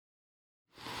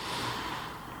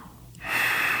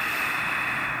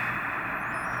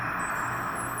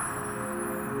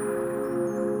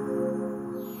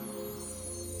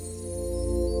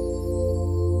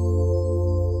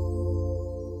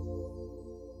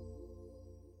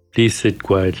Please sit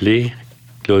quietly,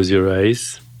 close your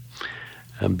eyes,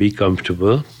 and be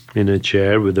comfortable in a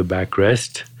chair with a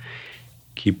backrest.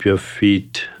 Keep your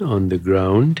feet on the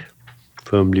ground,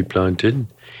 firmly planted.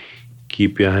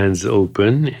 Keep your hands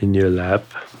open in your lap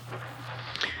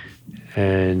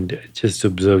and just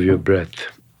observe your breath.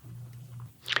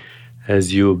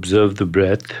 As you observe the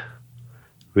breath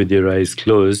with your eyes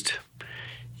closed,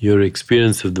 your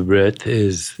experience of the breath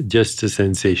is just a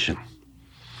sensation.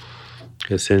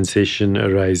 A sensation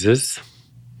arises,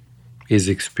 is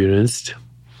experienced,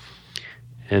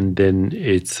 and then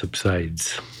it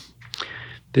subsides.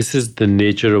 This is the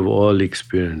nature of all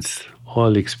experience.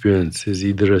 All experience is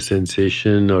either a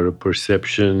sensation or a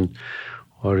perception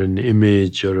or an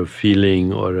image or a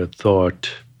feeling or a thought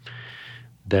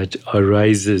that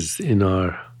arises in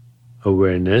our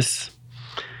awareness,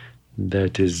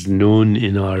 that is known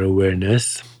in our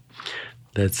awareness,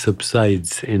 that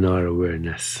subsides in our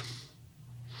awareness,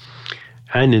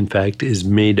 and in fact is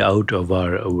made out of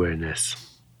our awareness.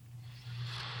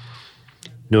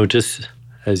 Notice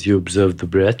as you observe the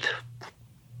breath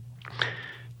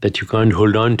that you can't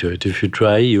hold on to it. If you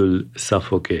try, you'll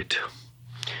suffocate.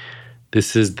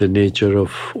 This is the nature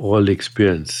of all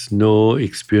experience. No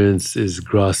experience is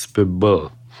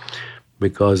graspable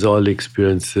because all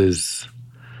experiences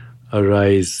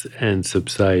arise and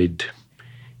subside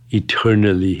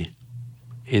eternally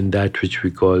in that which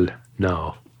we call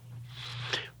now.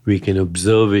 We can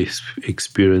observe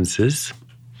experiences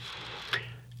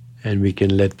and we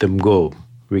can let them go.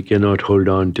 We cannot hold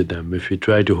on to them. If we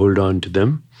try to hold on to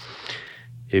them,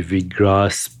 if we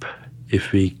grasp,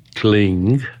 if we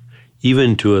cling,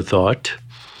 even to a thought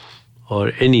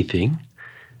or anything,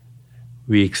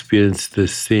 we experience the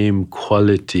same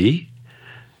quality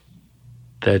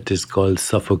that is called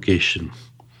suffocation.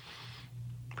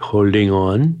 Holding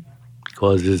on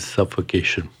causes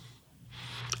suffocation.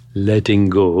 Letting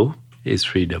go is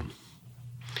freedom.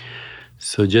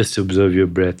 So just observe your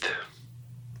breath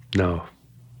now.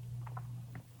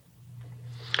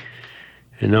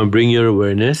 And now bring your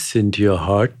awareness into your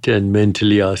heart and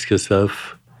mentally ask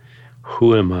yourself,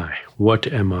 who am I? What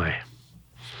am I?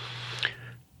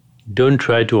 Don't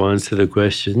try to answer the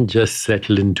question, just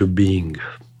settle into being.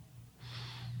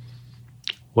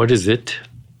 What is it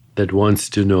that wants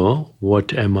to know,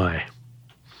 what am I?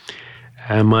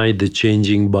 Am I the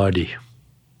changing body?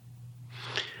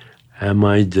 Am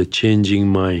I the changing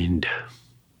mind?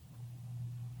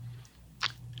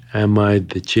 Am I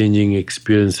the changing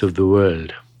experience of the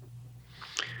world?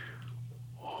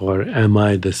 Or am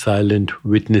I the silent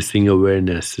witnessing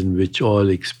awareness in which all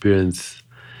experience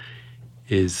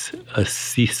is a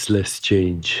ceaseless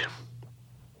change?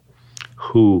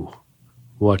 Who,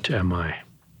 what am I?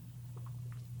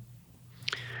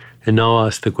 And now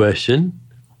ask the question,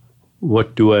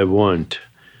 what do I want?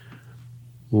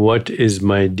 What is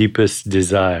my deepest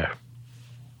desire?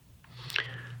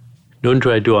 Don't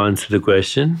try to answer the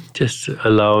question. Just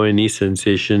allow any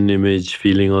sensation, image,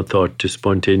 feeling, or thought to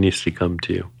spontaneously come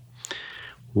to you.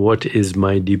 What is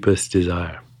my deepest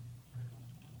desire?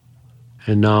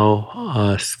 And now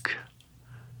ask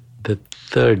the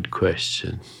third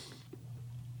question.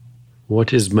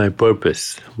 What is my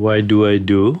purpose? Why do I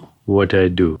do what I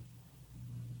do?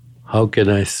 How can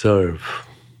I serve?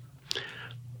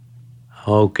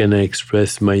 How can I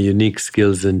express my unique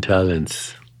skills and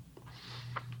talents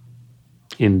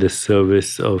in the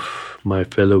service of my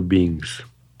fellow beings?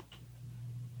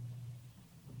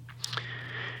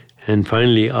 And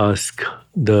finally, ask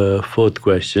the fourth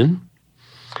question,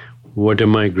 what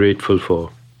am I grateful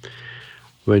for?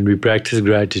 When we practice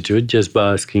gratitude, just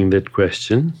by asking that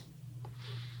question,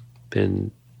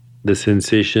 then the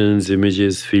sensations,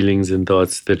 images, feelings, and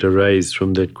thoughts that arise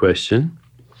from that question,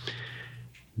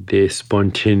 they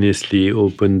spontaneously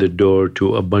open the door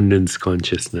to abundance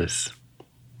consciousness.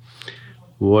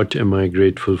 What am I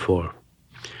grateful for?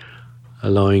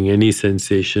 Allowing any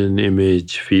sensation,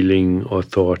 image, feeling, or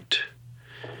thought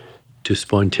to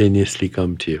spontaneously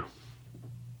come to you.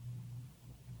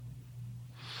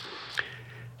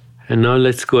 And now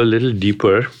let's go a little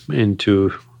deeper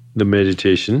into the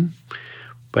meditation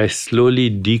by slowly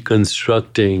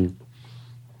deconstructing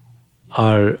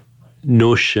our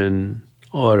notion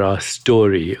or our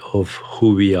story of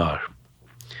who we are.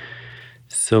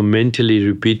 So mentally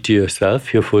repeat to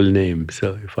yourself your full name.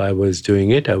 So if I was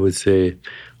doing it, I would say,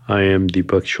 I am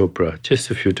Deepak Chopra,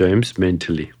 just a few times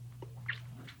mentally.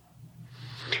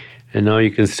 And now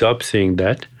you can stop saying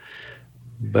that,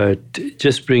 but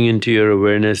just bring into your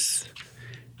awareness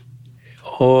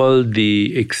all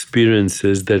the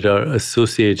experiences that are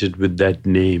associated with that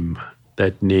name,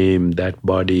 that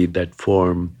body, that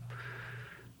form.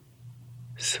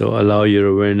 So allow your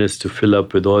awareness to fill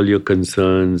up with all your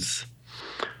concerns,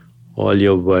 all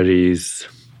your worries,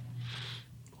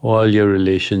 all your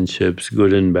relationships,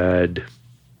 good and bad,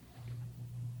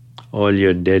 all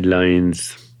your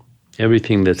deadlines,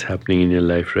 everything that's happening in your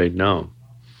life right now.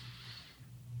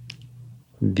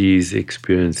 These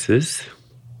experiences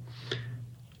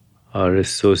are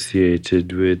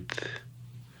associated with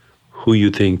who you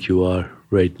think you are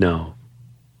right now.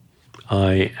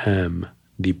 I am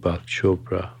Deepak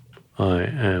Chopra. I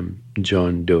am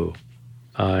John Doe.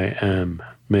 I am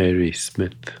Mary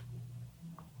Smith.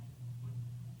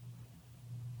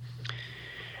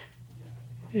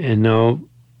 And now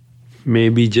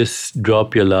maybe just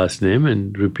drop your last name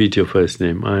and repeat your first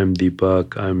name. I am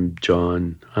Deepak, I'm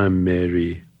John, I'm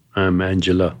Mary, I'm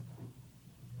Angela.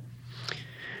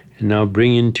 And now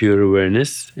bring into your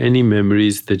awareness any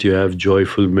memories that you have,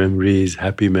 joyful memories,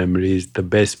 happy memories, the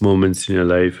best moments in your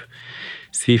life.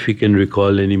 See if you can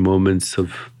recall any moments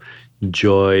of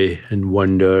joy and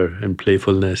wonder and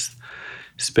playfulness,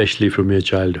 especially from your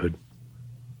childhood.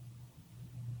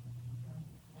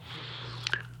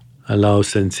 Allow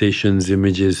sensations,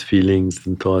 images, feelings,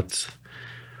 and thoughts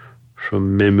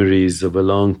from memories of a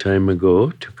long time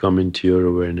ago to come into your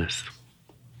awareness.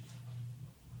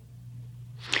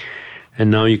 And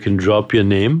now you can drop your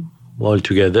name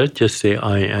altogether. Just say,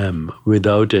 I am,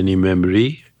 without any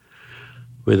memory,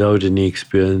 without any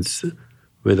experience,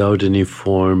 without any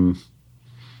form,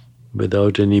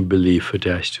 without any belief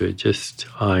attached to it. Just,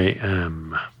 I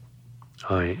am.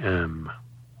 I am.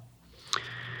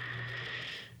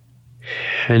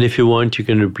 And if you want, you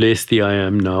can replace the I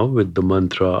am now with the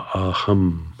mantra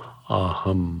Aham,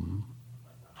 Aham,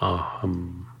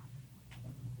 Aham.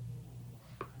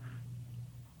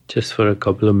 Just for a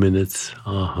couple of minutes,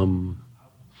 Aham.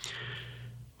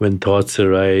 When thoughts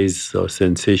arise, or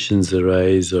sensations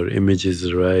arise, or images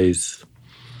arise,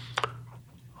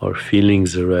 or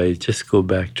feelings arise, just go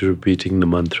back to repeating the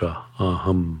mantra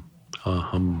Aham,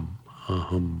 Aham,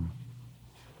 Aham.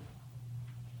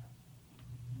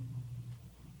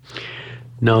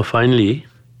 Now finally,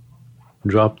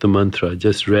 drop the mantra,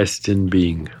 just rest in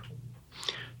being,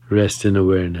 rest in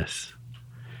awareness.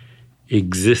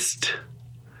 Exist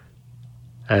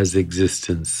as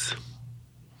existence,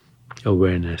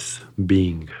 awareness,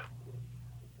 being.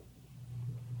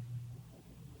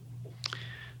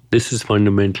 This is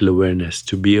fundamental awareness,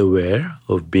 to be aware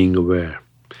of being aware.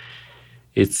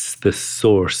 It's the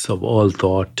source of all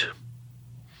thought,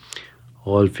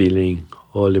 all feeling,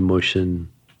 all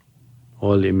emotion,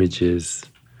 all images,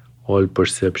 all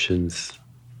perceptions,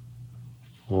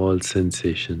 all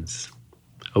sensations,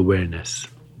 awareness.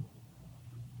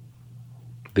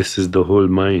 This is the whole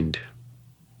mind.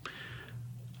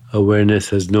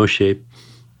 Awareness has no shape,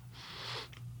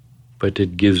 but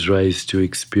it gives rise to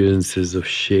experiences of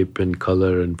shape and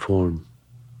color and form.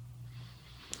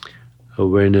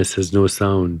 Awareness has no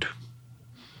sound,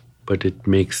 but it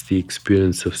makes the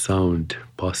experience of sound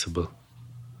possible.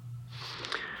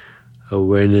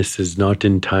 Awareness is not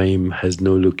in time, has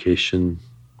no location,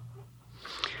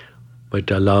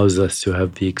 but allows us to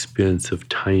have the experience of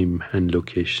time and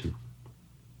location.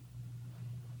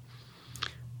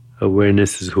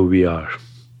 Awareness is who we are.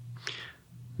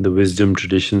 The wisdom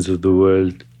traditions of the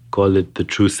world call it the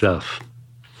true self.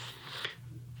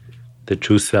 The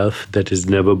true self that is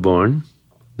never born,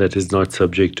 that is not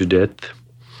subject to death.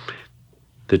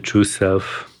 The true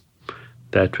self,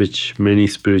 that which many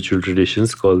spiritual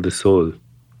traditions call the soul.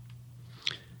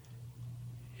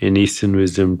 In Eastern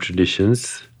wisdom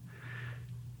traditions,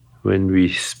 when we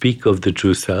speak of the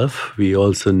true self, we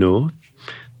also know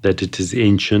that it is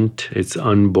ancient, it's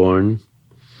unborn,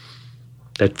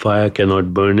 that fire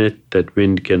cannot burn it, that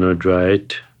wind cannot dry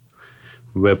it,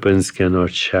 weapons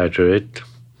cannot shatter it,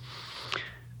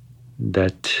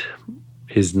 that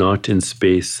is not in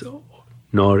space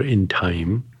nor in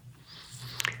time,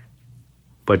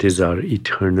 but is our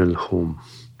eternal home.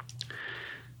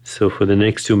 So for the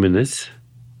next 2 minutes,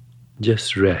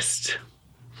 just rest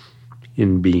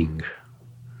in being,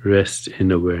 rest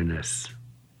in awareness,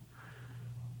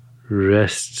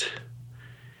 rest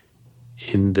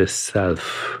in the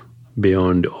self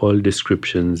beyond all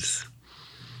descriptions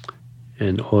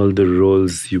and all the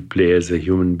roles you play as a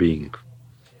human being.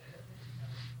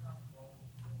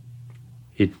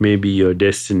 It may be your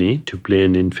destiny to play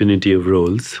an infinity of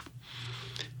roles,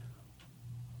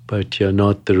 but you're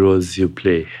not the roles you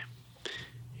play.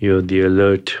 You're the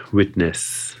alert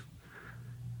witness,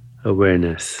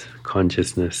 awareness,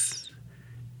 consciousness,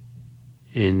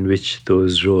 in which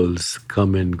those roles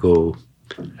come and go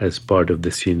as part of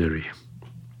the scenery.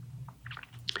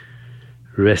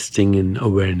 Resting in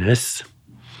awareness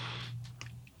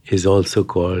is also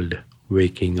called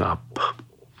waking up.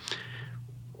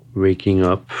 Waking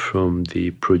up from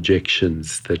the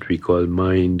projections that we call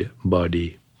mind,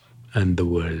 body, and the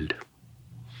world.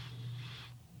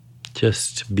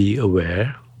 Just be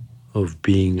aware of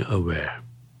being aware.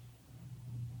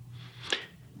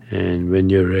 And when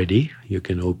you're ready, you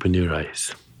can open your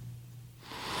eyes.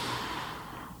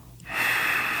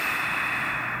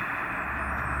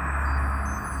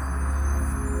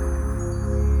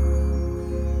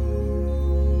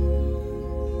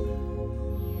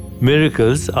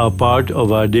 Miracles are part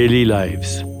of our daily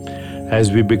lives.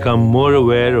 As we become more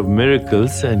aware of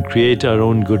miracles and create our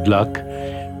own good luck,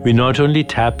 we not only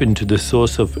tap into the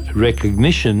source of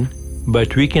recognition,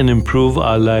 but we can improve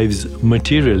our lives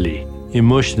materially,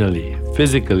 emotionally,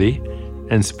 physically,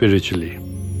 and spiritually.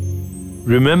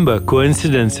 Remember,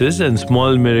 coincidences and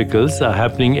small miracles are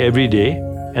happening every day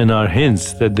and are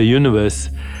hints that the universe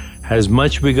has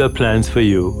much bigger plans for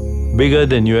you, bigger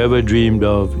than you ever dreamed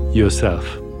of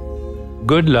yourself.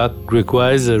 Good luck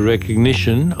requires a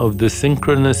recognition of the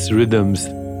synchronous rhythms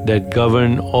that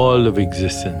govern all of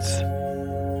existence.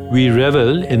 We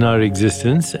revel in our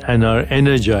existence and are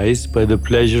energized by the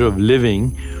pleasure of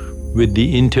living with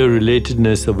the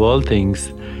interrelatedness of all things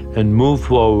and move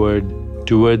forward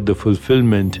toward the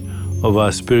fulfillment of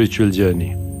our spiritual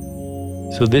journey.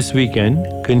 So this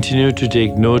weekend, continue to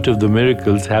take note of the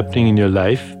miracles happening in your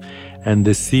life and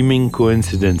the seeming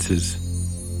coincidences.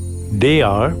 They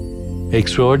are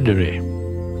extraordinary.